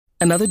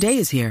Another day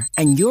is here,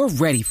 and you're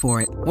ready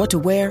for it. What to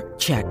wear?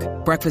 Check.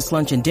 Breakfast,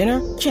 lunch, and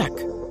dinner? Check.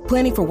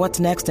 Planning for what's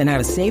next and how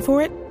to save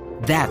for it?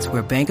 That's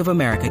where Bank of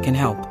America can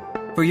help.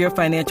 For your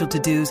financial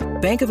to-dos,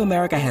 Bank of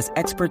America has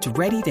experts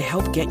ready to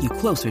help get you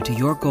closer to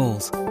your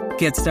goals.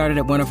 Get started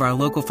at one of our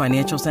local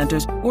financial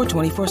centers or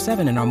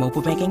 24/7 in our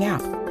mobile banking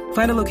app.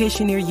 Find a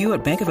location near you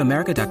at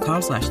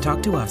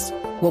bankofamerica.com/talktous.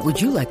 What would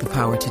you like the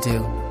power to do?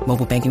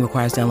 Mobile banking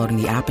requires downloading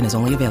the app and is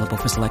only available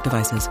for select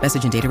devices.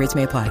 Message and data rates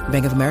may apply.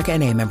 Bank of America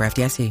N.A., member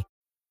FDIC.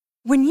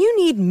 When you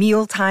need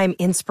mealtime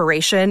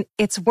inspiration,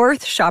 it's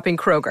worth shopping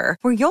Kroger,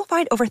 where you'll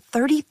find over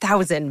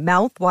 30,000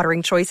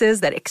 mouth-watering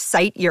choices that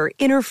excite your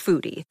inner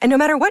foodie. And no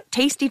matter what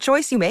tasty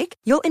choice you make,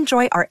 you'll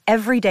enjoy our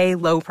everyday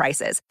low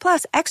prices,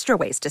 plus extra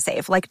ways to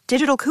save, like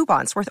digital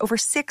coupons worth over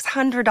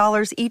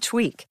 $600 each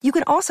week. You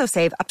can also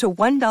save up to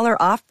 $1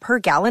 off per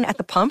gallon at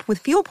the pump with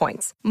fuel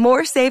points.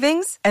 More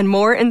savings and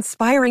more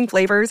inspiring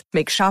flavors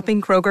make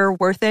shopping Kroger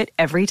worth it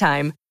every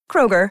time.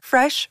 Kroger,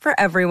 fresh for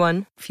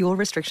everyone. Fuel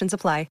restrictions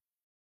apply.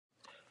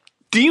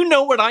 Do you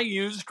know what I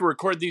use to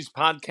record these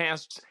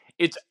podcasts?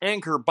 It's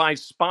Anchor by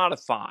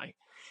Spotify.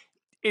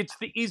 It's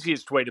the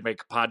easiest way to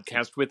make a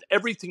podcast with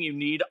everything you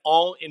need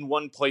all in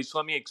one place.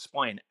 Let me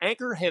explain.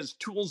 Anchor has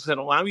tools that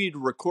allow you to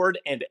record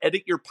and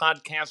edit your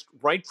podcast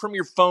right from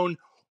your phone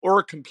or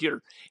a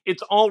computer.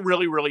 It's all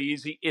really, really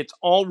easy. It's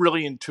all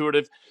really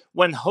intuitive.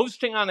 When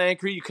hosting on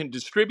Anchor, you can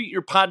distribute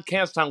your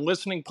podcast on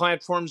listening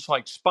platforms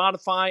like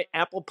Spotify,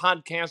 Apple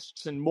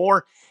Podcasts, and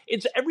more.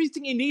 It's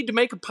everything you need to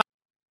make a podcast.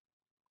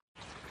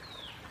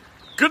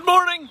 Good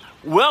morning.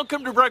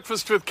 Welcome to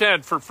Breakfast with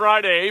Ken for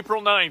Friday,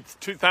 April 9th,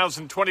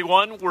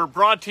 2021. We're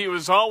brought to you,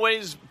 as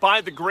always,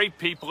 by the great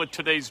people at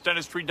Today's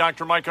Dentistry.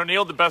 Dr. Mike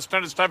O'Neill, the best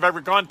dentist I've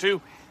ever gone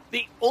to,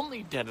 the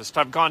only dentist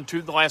I've gone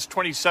to the last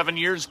 27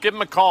 years. Give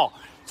him a call,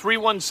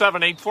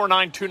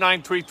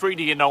 317-849-2933.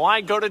 Do you know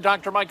I go to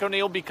Dr. Mike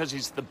O'Neill because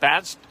he's the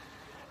best?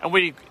 And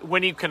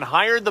when you can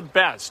hire the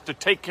best to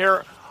take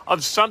care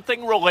of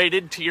something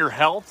related to your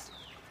health,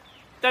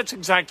 that's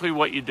exactly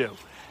what you do.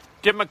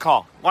 Give him a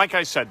call. Like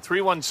I said,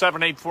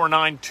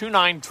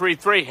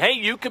 317-849-2933. Hey,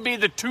 you can be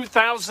the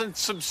 2,000th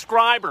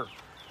subscriber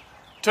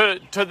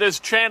to this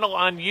channel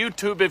on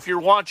YouTube. If you're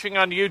watching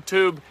on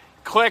YouTube,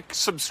 click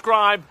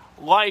subscribe,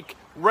 like,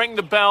 ring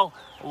the bell.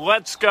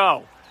 Let's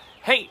go.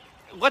 Hey,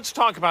 let's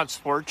talk about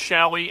sports,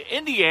 shall we?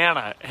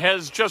 Indiana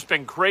has just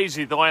been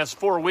crazy the last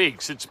 4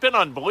 weeks. It's been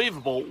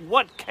unbelievable.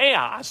 What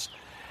chaos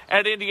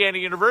at Indiana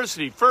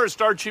University.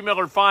 First, Archie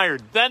Miller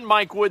fired. Then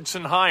Mike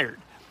Woodson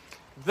hired.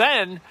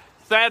 Then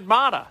Thad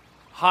Matta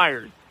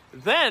hired.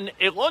 Then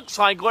it looks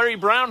like Larry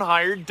Brown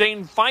hired.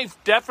 Dane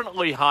Fife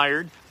definitely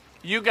hired.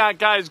 You got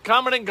guys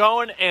coming and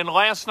going, and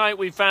last night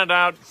we found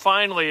out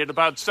finally at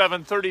about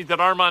 7:30 that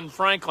Armaan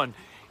Franklin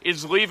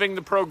is leaving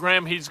the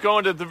program. He's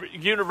going to the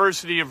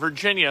University of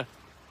Virginia.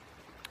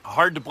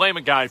 Hard to blame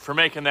a guy for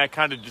making that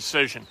kind of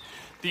decision.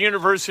 The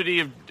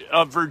University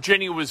of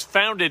Virginia was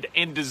founded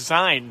and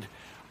designed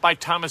by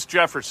Thomas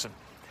Jefferson.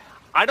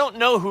 I don't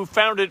know who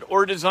founded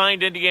or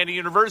designed Indiana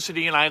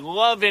University, and I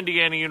love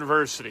Indiana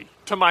University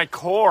to my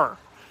core.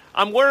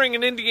 I'm wearing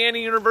an Indiana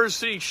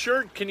University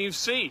shirt. Can you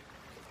see?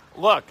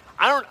 Look,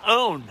 I don't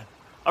own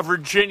a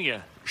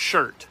Virginia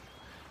shirt,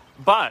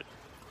 but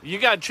you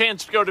got a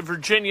chance to go to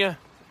Virginia.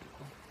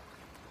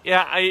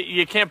 Yeah,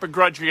 you can't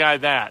begrudge a guy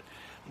that.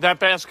 That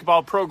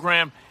basketball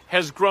program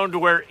has grown to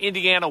where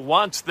Indiana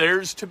wants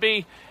theirs to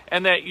be,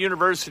 and that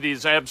university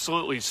is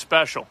absolutely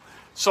special.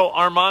 So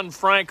Armaan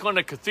Franklin,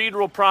 a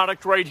Cathedral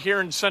product right here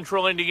in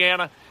central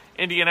Indiana,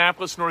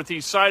 Indianapolis,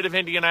 northeast side of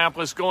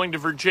Indianapolis, going to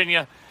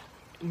Virginia.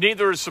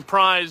 Neither a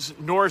surprise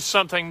nor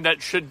something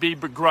that should be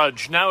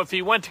begrudged. Now, if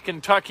he went to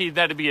Kentucky,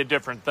 that'd be a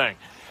different thing.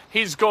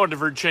 He's going to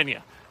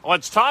Virginia.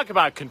 Let's talk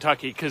about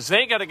Kentucky, because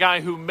they got a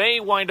guy who may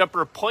wind up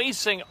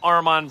replacing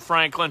Armaan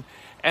Franklin,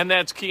 and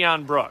that's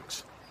Keon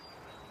Brooks.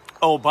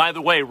 Oh, by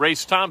the way,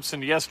 Race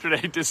Thompson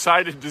yesterday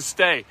decided to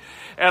stay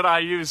at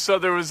IU, so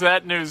there was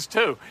that news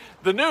too.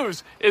 The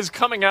news is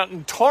coming out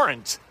in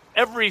torrents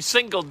every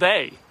single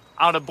day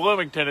out of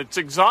Bloomington. It's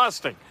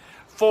exhausting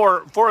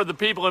for the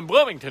people in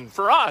Bloomington.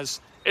 For us,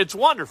 it's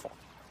wonderful.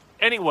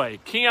 Anyway,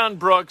 Keon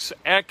Brooks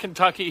at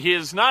Kentucky. He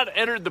has not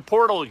entered the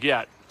portal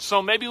yet,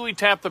 so maybe we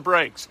tap the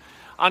brakes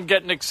on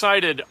getting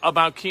excited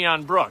about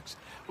Keon Brooks.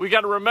 We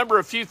got to remember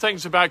a few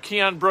things about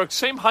Keon Brooks.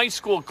 Same high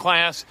school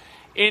class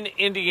in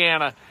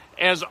Indiana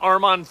as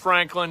Armaan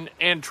Franklin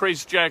and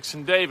Trace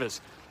Jackson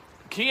Davis.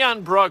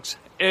 Keon Brooks,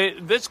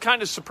 this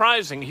kind of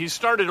surprising. He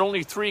started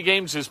only 3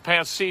 games this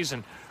past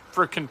season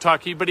for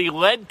Kentucky, but he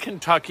led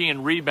Kentucky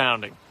in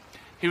rebounding.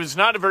 He was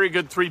not a very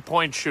good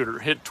three-point shooter,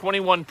 hit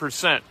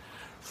 21%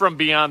 from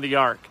beyond the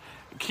arc.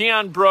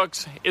 Keon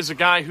Brooks is a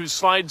guy who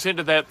slides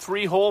into that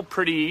 3-hole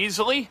pretty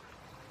easily.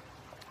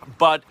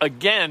 But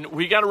again,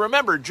 we got to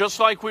remember, just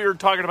like we were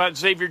talking about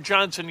Xavier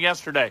Johnson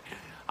yesterday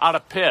out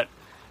of Pitt,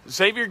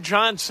 Xavier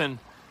Johnson,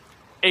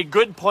 a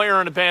good player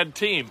on a bad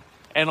team.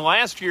 And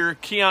last year,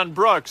 Keon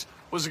Brooks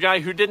was a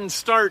guy who didn't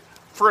start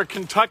for a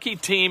Kentucky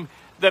team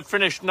that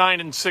finished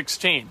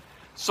 9-16.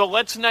 So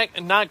let's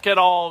not get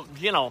all,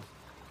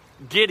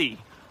 giddy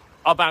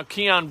about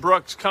Keon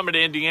Brooks coming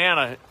to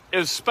Indiana,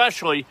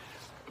 especially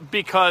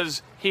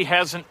because he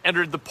hasn't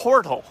entered the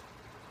portal.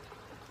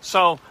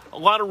 So a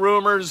lot of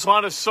rumors, a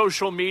lot of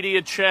social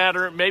media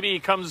chatter. Maybe he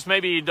comes,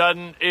 maybe he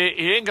doesn't.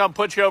 He ain't going to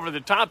put you over the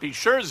top. He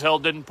sure as hell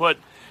didn't put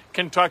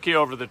Kentucky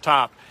over the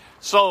top.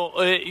 So,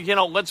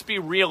 let's be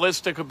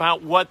realistic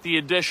about what the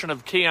addition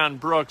of Keon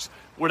Brooks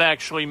would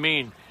actually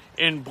mean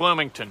in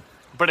Bloomington.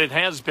 But it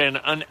has been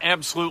an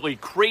absolutely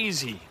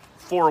crazy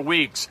 4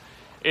 weeks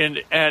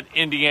at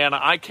Indiana.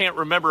 I can't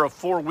remember a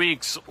 4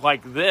 weeks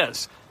like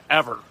this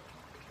ever.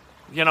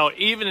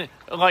 Even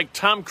like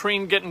Tom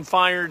Crean getting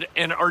fired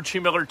and Archie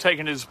Miller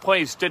taking his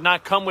place did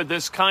not come with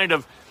this kind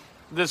of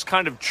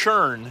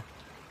churn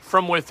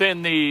from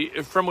within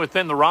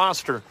the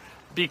roster,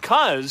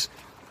 because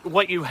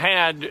what you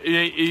had,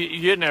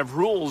 you didn't have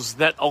rules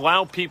that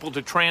allow people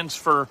to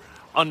transfer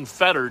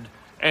unfettered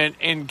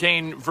and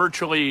gain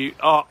virtually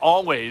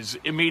always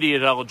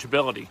immediate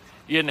eligibility.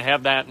 You didn't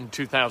have that in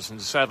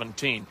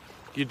 2017.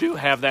 You do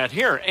have that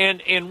here.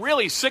 And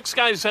really, 6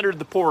 guys entered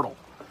the portal.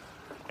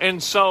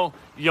 And so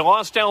you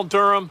lost Al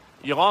Durham,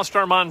 you lost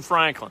Armaan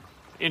Franklin.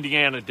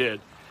 Indiana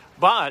did.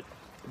 But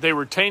they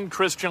retained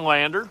Christian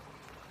Lander,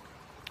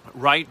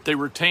 right? They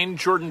retained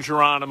Jordan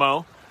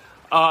Geronimo.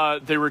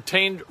 They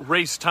retained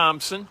Race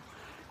Thompson.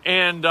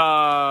 And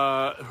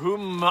who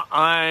am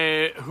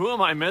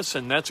I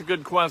missing? That's a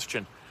good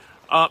question.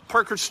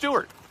 Parker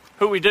Stewart,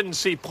 who we didn't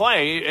see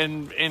play,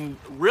 and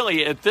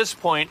really at this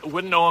point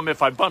wouldn't know him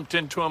if I bumped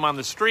into him on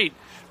the street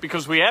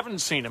because we haven't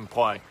seen him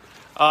play.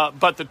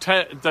 But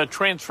the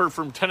transfer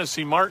from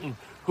Tennessee Martin,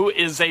 who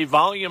is a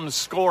volume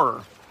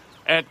scorer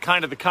at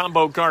kind of the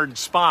combo guard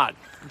spot.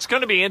 It's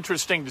going to be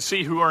interesting to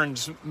see who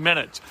earns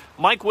minutes.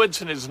 Mike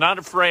Woodson is not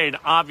afraid,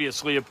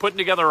 obviously, of putting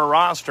together a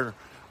roster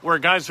where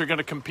guys are going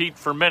to compete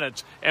for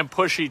minutes and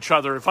push each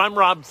other. If I'm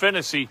Rob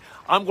Phinisee,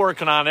 I'm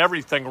working on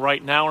everything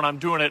right now, and I'm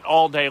doing it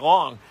all day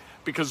long,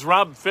 because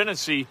Rob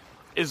Phinisee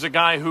is a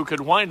guy who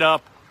could wind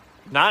up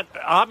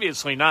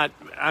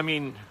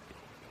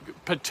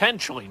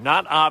potentially,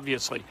 not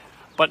obviously,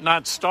 but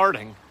not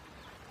starting.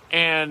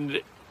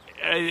 And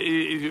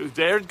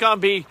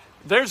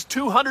there's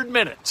 200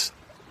 minutes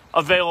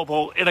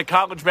available in a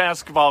college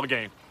basketball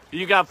game.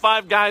 You got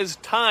 5 guys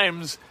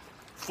times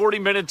 40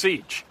 minutes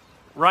each,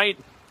 right?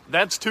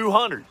 That's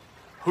 200.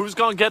 Who's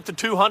going to get the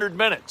 200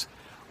 minutes?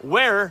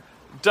 Where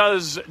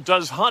does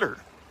Hunter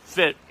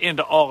fit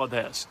into all of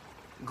this?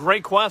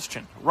 Great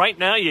question. Right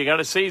now, you got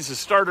to say he's a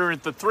starter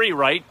at the 3,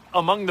 right?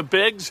 Among the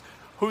bigs,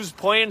 who's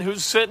playing,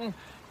 who's sitting?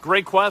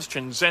 Great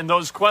questions, and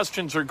those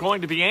questions are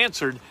going to be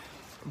answered.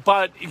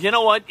 But you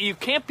know what? You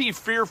can't be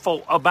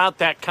fearful about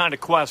that kind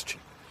of question.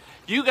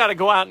 You got to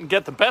go out and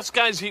get the best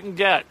guys you can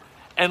get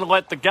and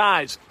let the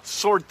guys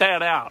sort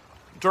that out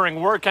during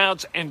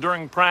workouts and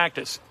during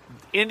practice.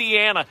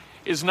 Indiana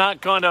is not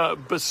going to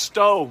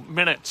bestow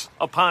minutes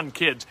upon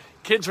kids.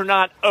 Kids are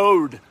not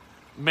owed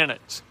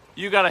minutes.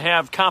 You got to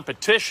have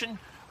competition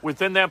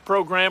within that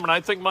program, and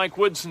I think Mike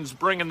Woodson's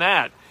bringing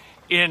that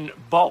in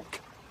bulk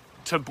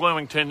to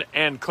Bloomington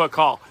and Cook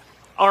Hall.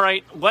 All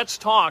right, let's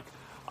talk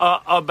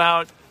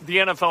about the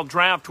NFL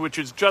draft, which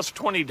is just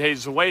 20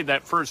 days away,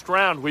 that first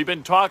round. We've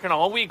been talking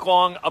all week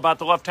long about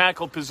the left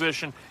tackle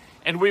position,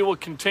 and we will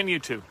continue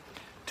to.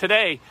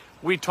 Today,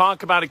 we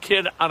talk about a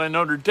kid out of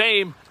Notre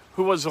Dame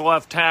who was a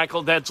left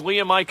tackle. That's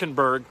Liam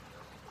Eichenberg.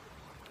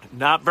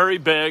 Not very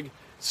big,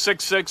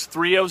 6'6",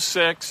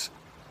 306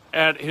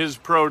 at his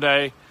pro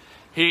day.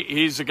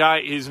 He's a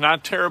guy, he's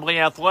not terribly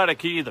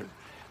athletic either.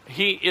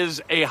 He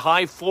is a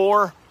high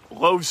floor,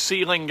 low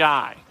ceiling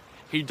guy.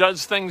 He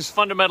does things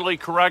fundamentally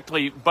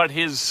correctly, but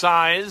his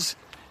size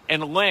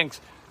and length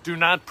do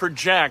not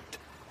project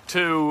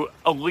to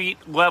elite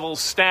level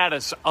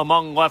status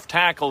among left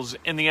tackles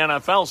in the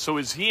NFL. So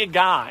is he a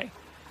guy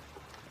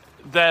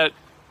that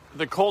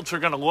the Colts are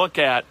going to look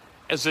at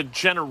as a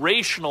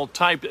generational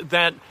type,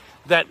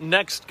 that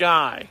next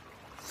guy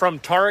from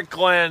Tarek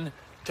Glenn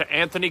to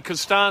Anthony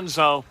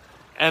Costanzo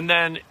and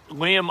then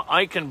Liam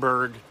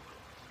Eichenberg?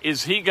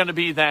 Is he going to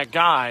be that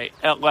guy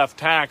at left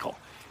tackle?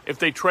 If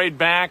they trade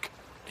back,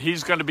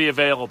 he's going to be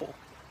available.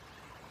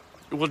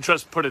 We'll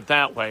just put it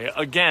that way.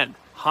 Again,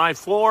 high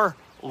floor,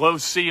 low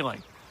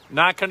ceiling.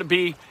 Not going to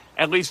be,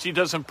 at least he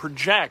doesn't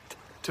project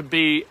to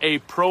be a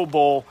Pro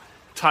Bowl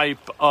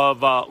type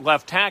of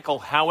left tackle.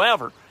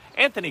 However,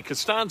 Anthony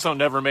Costanzo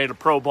never made a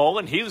Pro Bowl,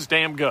 and he was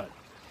damn good.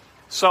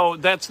 So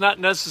that's not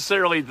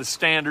necessarily the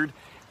standard.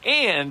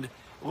 And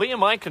Liam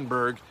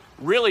Eichenberg,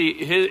 really,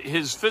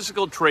 his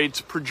physical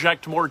traits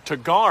project more to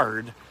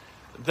guard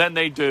than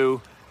they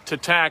do to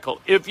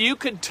tackle. If you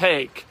could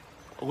take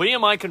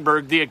Liam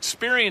Eichenberg, the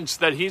experience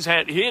that he's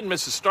had, he hadn't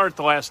missed a start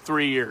the last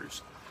 3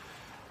 years.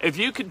 If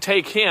you could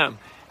take him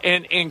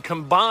and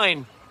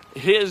combine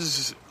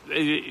his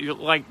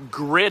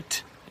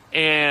grit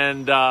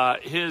and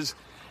his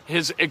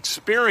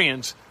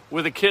experience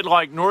with a kid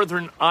like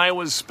Northern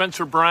Iowa's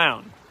Spencer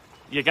Brown,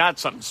 you got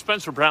something.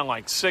 Spencer Brown,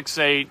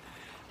 6'8".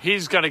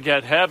 He's going to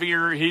get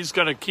heavier. He's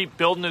going to keep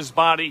building his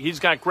body. He's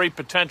got great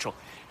potential.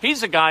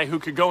 He's a guy who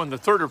could go in the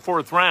 3rd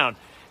or 4th round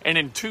and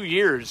in 2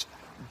 years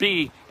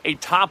be a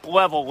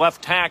top-level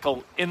left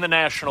tackle in the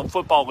National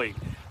Football League.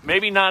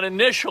 Maybe not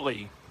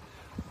initially,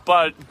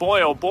 but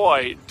boy, oh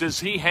boy, does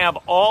he have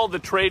all the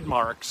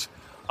trademarks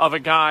of a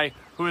guy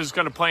who is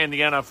going to play in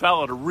the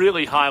NFL at a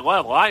really high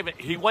level.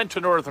 He went to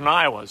Northern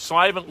Iowa, so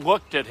I haven't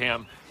looked at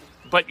him,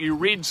 but you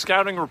read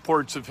scouting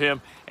reports of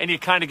him, and you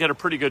kind of get a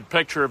pretty good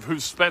picture of who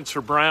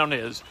Spencer Brown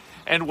is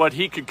and what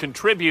he could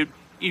contribute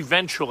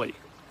eventually,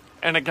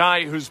 and a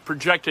guy who's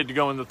projected to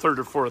go in the 3rd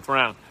or 4th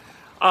round.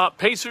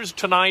 Pacers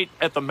tonight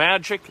at the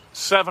Magic,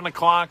 7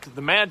 o'clock.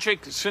 The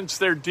Magic, since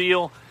their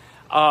deal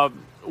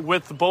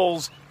with the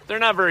Bulls, they're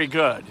not very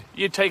good.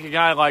 You take a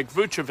guy like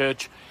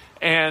Vucevic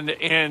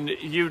and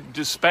you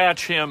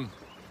dispatch him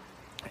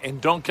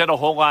and don't get a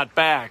whole lot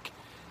back.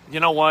 You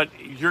know what?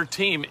 Your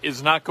team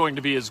is not going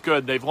to be as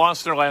good. They've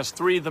lost their last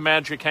 3, the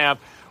Magic have.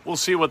 We'll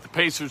see what the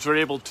Pacers are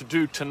able to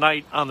do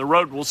tonight on the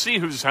road. We'll see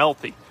who's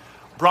healthy.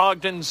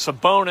 Brogdon,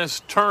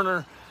 Sabonis,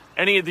 Turner,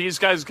 any of these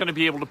guys going to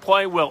be able to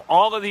play? Will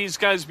all of these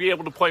guys be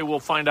able to play? We'll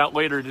find out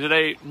later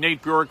today.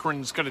 Nate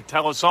Bjorkgren is going to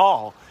tell us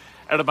all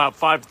at about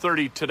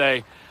 5:30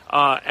 today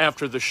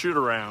after the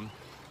shoot-around.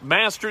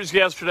 Masters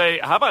yesterday.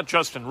 How about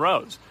Justin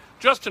Rose?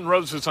 Justin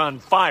Rose is on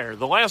fire.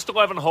 The last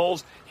 11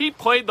 holes, he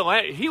played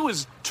he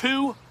was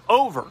 2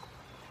 over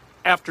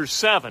after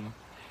 7,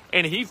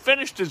 and he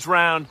finished his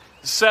round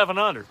 7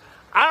 under.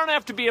 I don't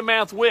have to be a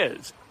math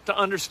whiz to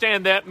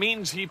understand that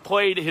means he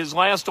played his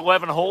last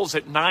 11 holes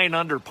at 9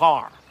 under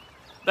par.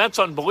 That's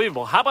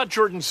unbelievable. How about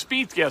Jordan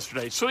Spieth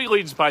yesterday? So he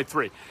leads by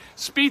 3.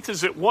 Spieth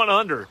is at 1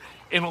 under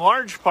in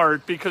large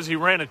part because he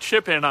ran a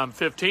chip in on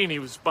 15. He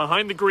was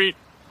behind the green.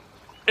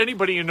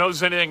 Anybody who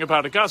knows anything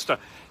about Augusta,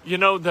 you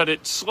know that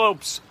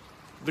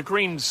the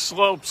green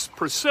slopes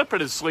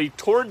precipitously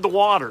toward the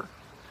water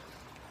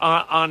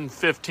on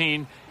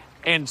 15.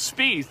 And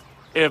Spieth,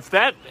 if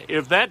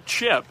that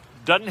chip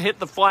doesn't hit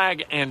the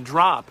flag and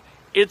drop,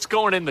 it's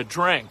going in the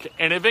drink.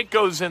 And if it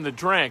goes in the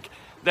drink,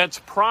 that's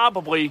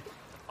probably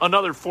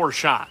another 4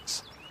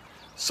 shots.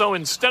 So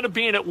instead of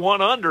being at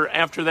 1 under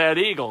after that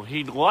eagle,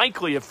 he'd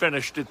likely have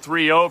finished at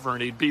 3 over,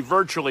 and he'd be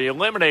virtually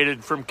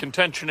eliminated from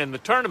contention in the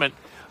tournament.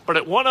 But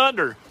at 1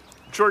 under,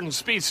 Jordan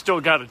Spieth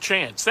still got a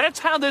chance. That's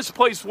how this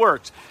place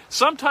works.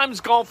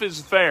 Sometimes golf is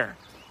fair.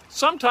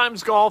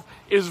 Sometimes golf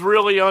is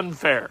really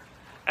unfair.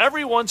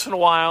 Every once in a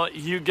while,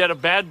 you get a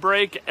bad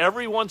break.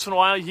 Every once in a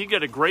while, you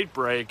get a great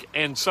break.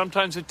 And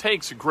sometimes it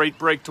takes a great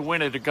break to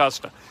win at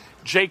Augusta.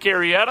 Jake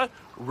Arrieta,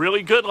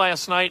 really good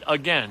last night.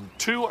 Again,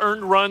 2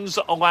 earned runs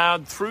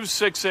allowed through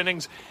 6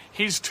 innings.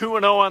 He's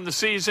 2-0 on the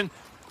season.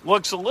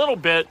 Looks a little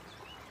bit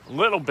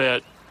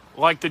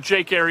like the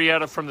Jake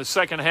Arrieta from the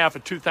second half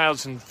of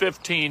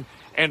 2015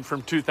 and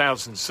from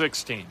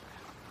 2016.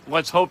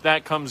 Let's hope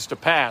that comes to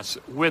pass.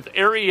 With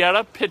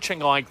Arrieta pitching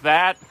like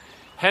that,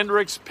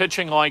 Hendricks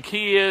pitching like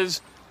he is,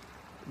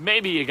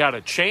 maybe you got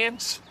a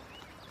chance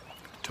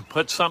to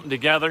put something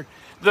together.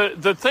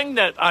 The thing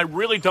that I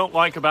really don't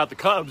like about the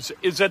Cubs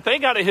is that they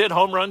got to hit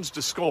home runs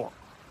to score.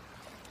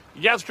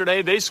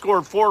 Yesterday, they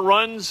scored 4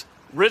 runs.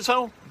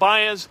 Rizzo,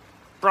 Baez,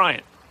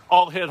 Bryant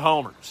all hit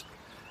homers.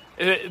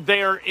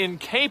 They are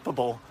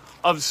incapable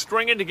of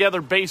stringing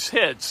together base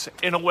hits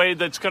in a way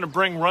that's going to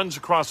bring runs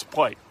across the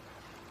plate.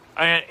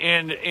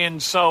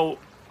 And so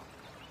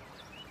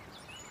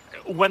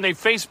when they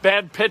face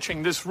bad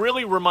pitching, this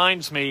really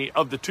reminds me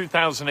of the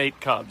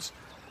 2008 Cubs.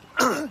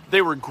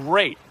 They were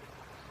great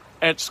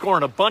at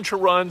scoring a bunch of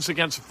runs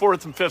against the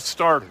 4th and 5th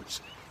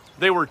starters.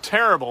 They were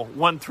terrible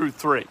 1 through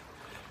 3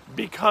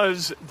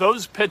 because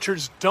those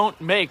pitchers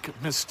don't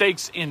make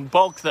mistakes in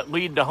bulk that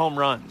lead to home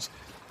runs.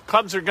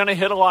 Cubs are going to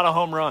hit a lot of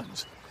home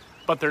runs,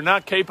 but they're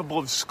not capable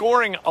of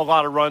scoring a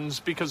lot of runs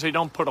because they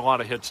don't put a lot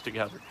of hits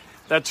together.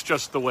 That's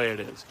just the way it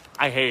is.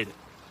 I hate it.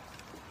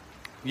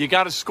 You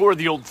got to score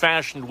the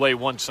old-fashioned way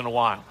once in a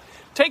while.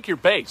 Take your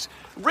base.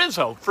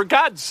 Rizzo, for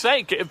God's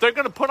sake, if they're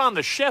going to put on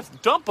the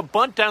shift, dump a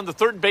bunt down the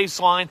third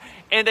baseline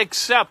and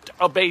accept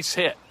a base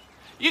hit.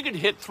 You can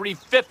hit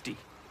 350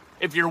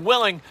 if you're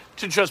willing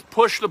to just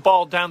push the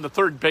ball down the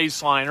third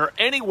baseline or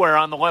anywhere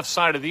on the left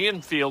side of the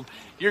infield.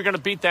 You're going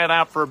to beat that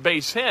out for a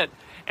base hit,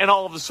 and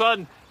all of a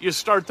sudden you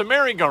start the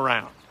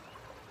merry-go-round.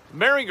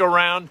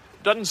 Merry-go-round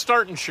doesn't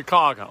start in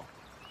Chicago.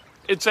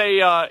 It's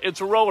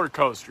a roller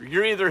coaster.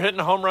 You're either hitting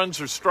home runs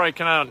or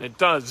striking out, and it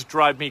does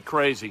drive me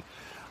crazy.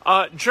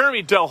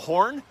 Jeremy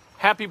Delhorn,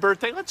 happy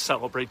birthday. Let's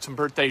celebrate some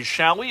birthdays,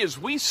 shall we, as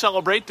we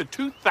celebrate the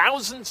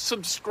 2,000th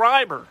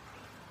subscriber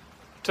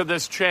to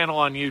this channel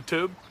on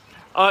YouTube.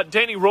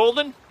 Danny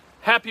Roldan,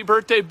 happy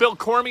birthday. Bill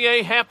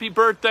Cormier, happy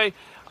birthday.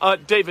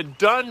 David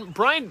Dunn,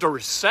 Brian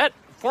Dorsett,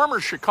 former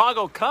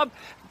Chicago Cub.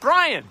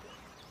 Brian,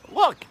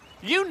 look,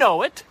 you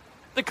know it.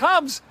 The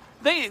Cubs,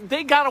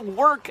 they got to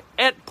work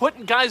at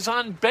putting guys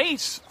on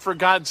base, for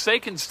God's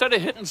sake. Instead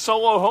of hitting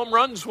solo home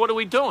runs, what are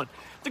we doing?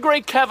 The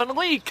great Kevin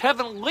Lee.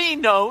 Kevin Lee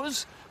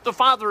knows, the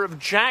father of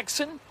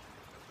Jackson.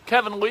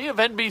 Kevin Lee of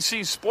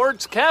NBC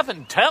Sports.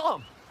 Kevin, tell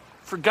him,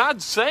 for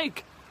God's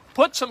sake,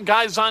 put some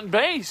guys on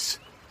base.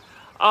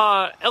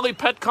 Ellie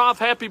Petkoff,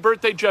 happy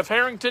birthday. Jeff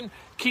Harrington,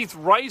 Keith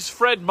Rice,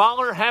 Fred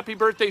Mahler, happy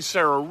birthday,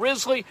 Sarah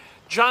Risley,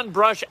 John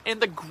Brush,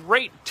 and the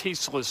great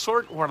Tisa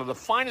Lessort, one of the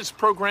finest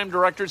program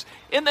directors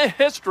in the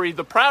history,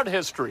 the proud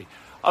history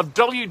of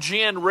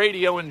WGN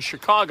Radio in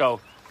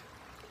Chicago.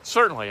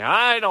 Certainly,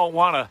 I don't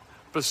want to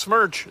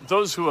besmirch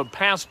those who have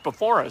passed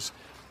before us,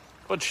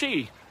 but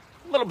she,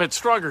 a little bit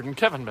stronger than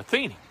Kevin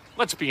Metheny.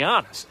 Let's be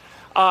honest.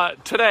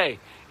 Today,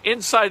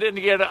 inside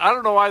Indiana, I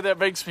don't know why that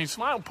makes me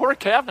smile. Poor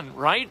Kevin,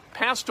 right?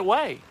 Passed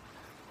away.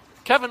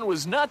 Kevin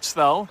was nuts,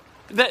 though.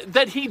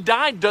 That he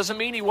died doesn't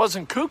mean he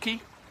wasn't kooky.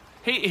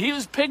 He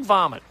was pig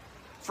vomit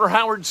for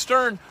Howard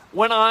Stern,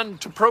 went on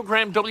to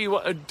program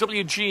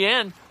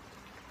WGN.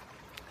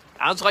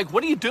 I was like,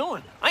 what are you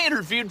doing? I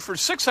interviewed for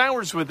 6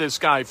 hours with this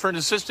guy for an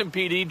assistant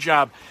PD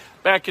job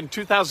back in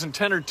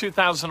 2010 or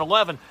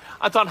 2011.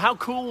 I thought, how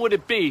cool would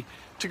it be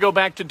to go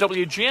back to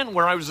WGN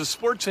where I was a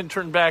sports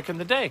intern back in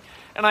the day?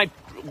 And I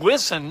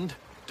listened,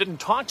 didn't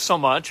talk so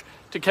much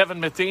to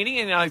Kevin Metheny,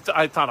 and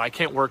I thought, I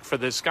can't work for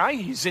this guy.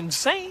 He's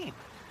insane.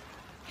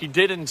 He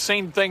did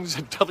insane things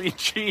at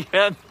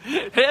WGN,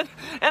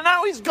 and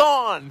now he's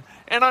gone.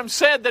 And I'm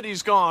sad that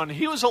he's gone.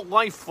 He was a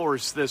life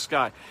force, this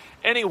guy.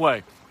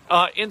 Anyway,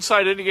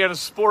 Inside Indiana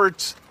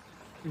Sports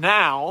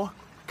now,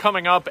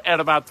 coming up at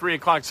about 3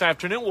 o'clock this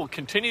afternoon. We'll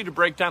continue to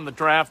break down the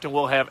draft, and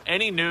we'll have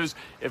any news.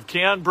 If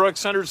Keon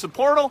Brooks enters the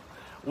portal,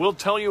 we'll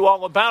tell you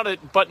all about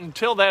it. But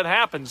until that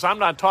happens, I'm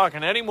not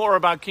talking any more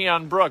about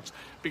Keon Brooks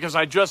because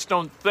I just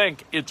don't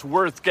think it's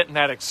worth getting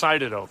that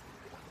excited over.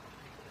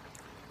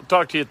 We'll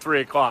talk to you at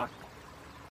 3 o'clock.